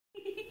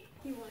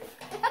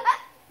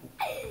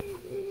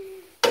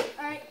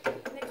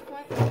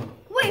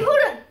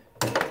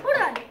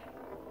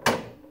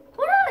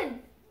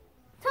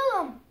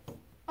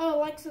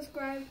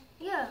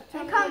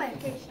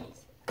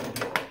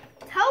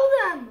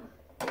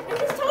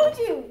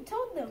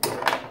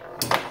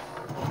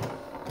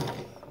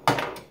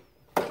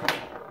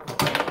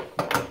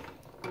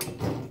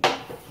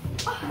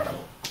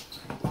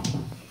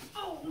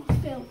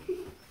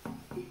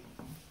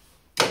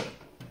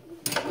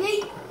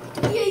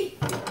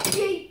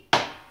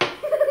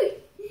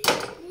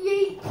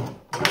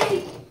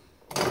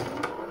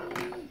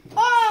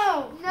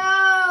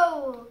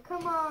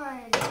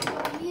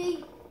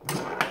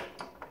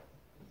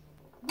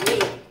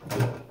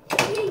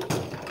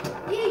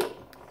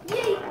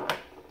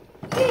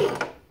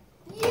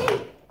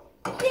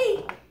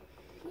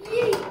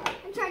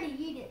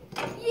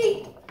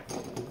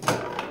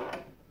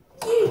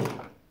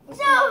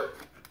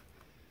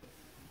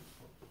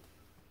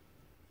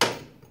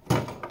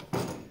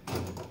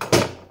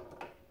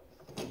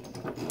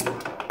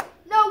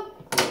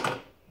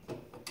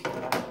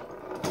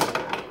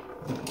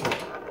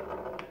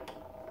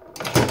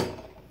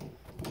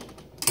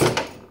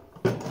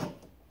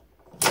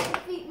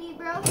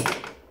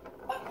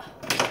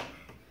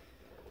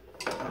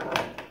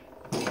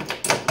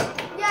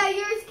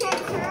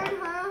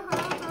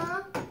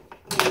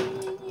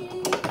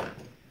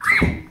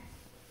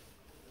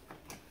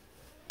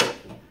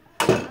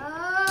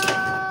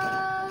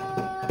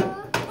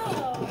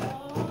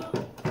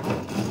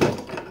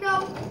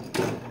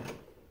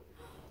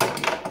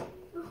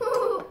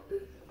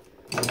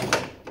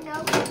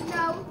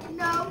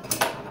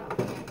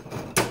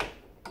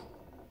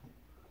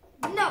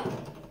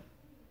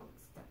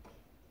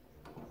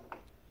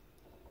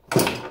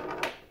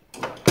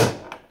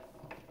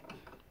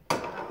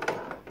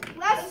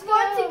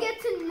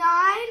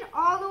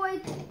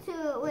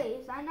Oh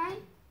wait, is that 9?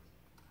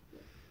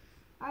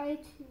 I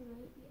 2,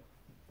 right?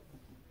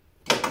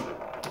 Yeah.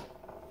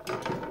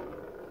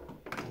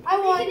 I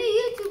won. Making a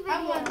YouTube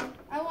video.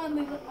 I won.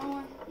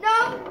 No.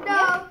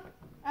 Yeah.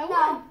 I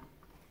won. No.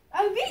 I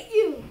beat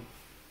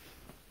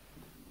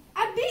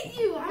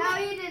you. No,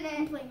 you didn't.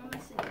 I'm playing on my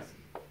 6.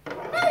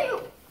 No,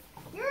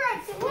 you're at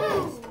 6.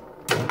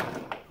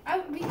 I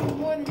beat you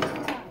more than 2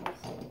 times.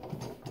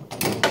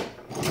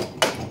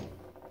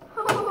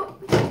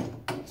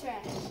 You're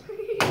trash.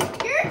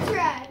 You're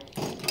trash.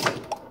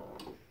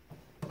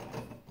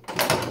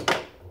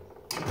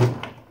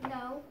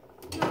 No.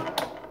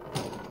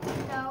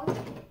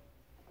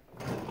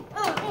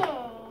 Oh.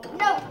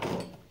 No.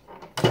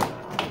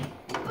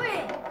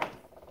 Win.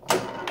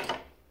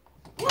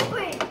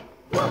 Whooping.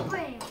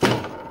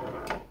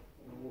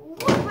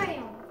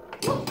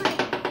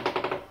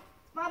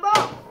 My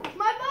ball.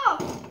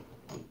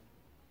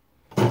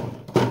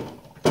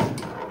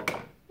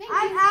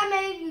 I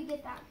made you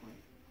get that one.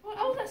 Well, I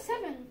was at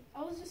 7. I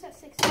was just at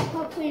 6.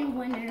 Hopefully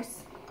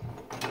winners.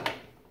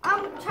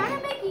 I'm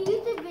trying to make a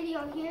YouTube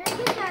video here.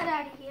 Get that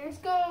out of here. Let's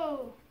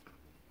go.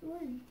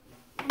 Win.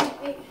 I'm at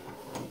 8.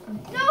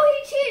 No,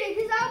 he cheated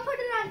because I'll put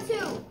it on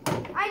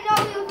 2. I know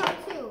he was on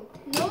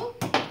 2. No?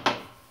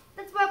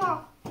 That's my ball.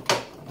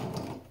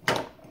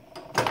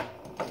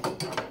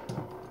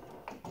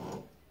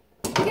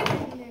 Get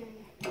in there.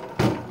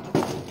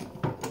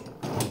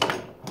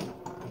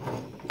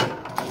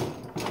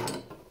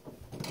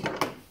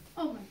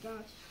 Oh my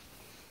gosh.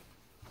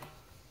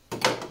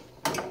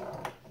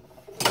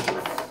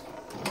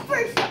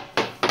 First shot.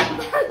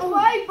 That's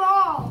my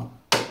ball.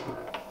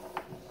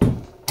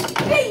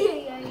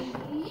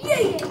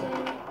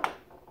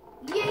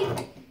 Yeah.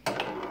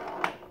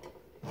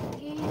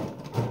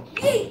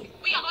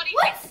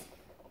 What?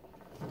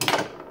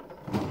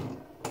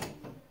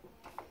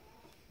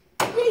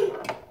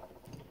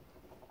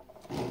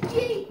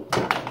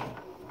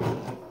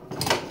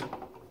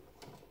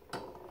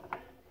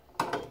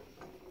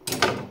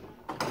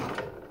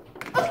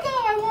 Let's go.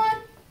 I won.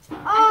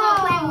 Oh,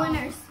 Playing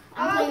winners.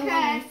 I'm playing okay.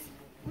 winners.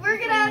 We're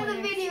gonna have the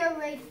video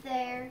right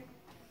there.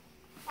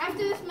 After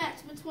this match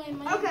between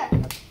my Okay.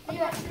 Go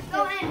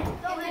Go end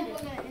it. Go end it. We're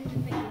gonna end the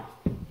video.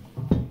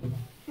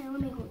 Here,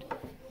 let me hold it.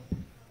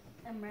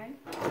 I'm ready.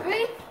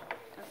 3,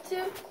 2,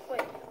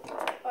 wait.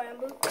 Oh, I'm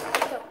blue.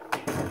 Let's go.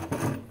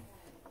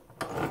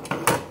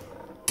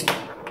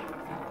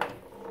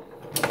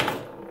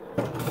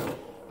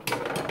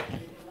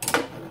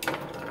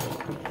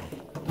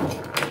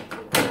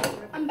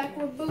 I'm back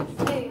with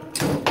boots. Hey,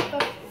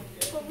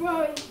 but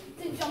Rory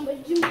to jump a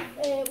juke.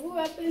 We're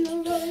up in the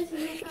road.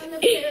 He's on the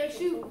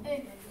parachute.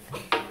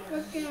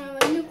 Working on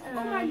a new.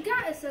 Oh my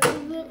God! It's a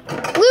look.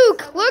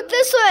 Luke, look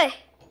this way.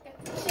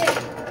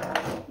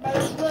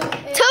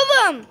 Tell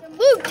them.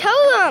 Luke,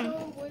 tell them.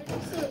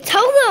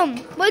 Tell them.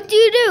 What do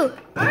you do?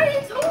 I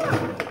already told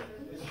him.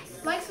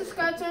 Like,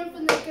 subscribe, turn on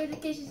the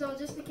notifications on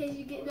just in case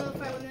you get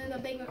notified when the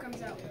banger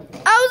comes out.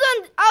 I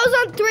was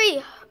on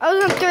 3.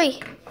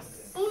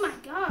 Oh my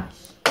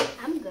gosh.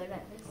 I'm good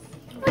at this.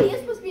 Oh, you're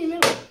supposed to be in the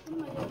middle. Oh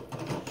my God.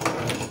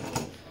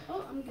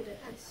 Oh, I'm good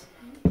at this.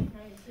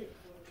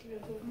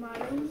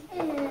 Modern.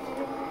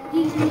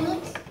 These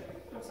minutes.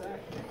 I'm sorry.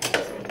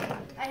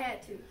 I had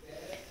to.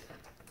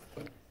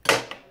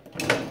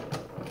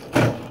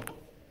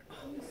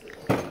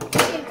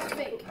 It's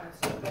fake.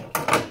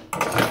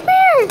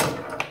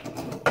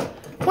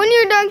 When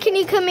you're done, can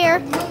you come here?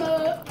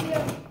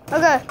 Yeah.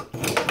 Okay.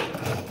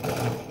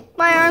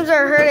 My arms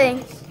are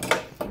hurting.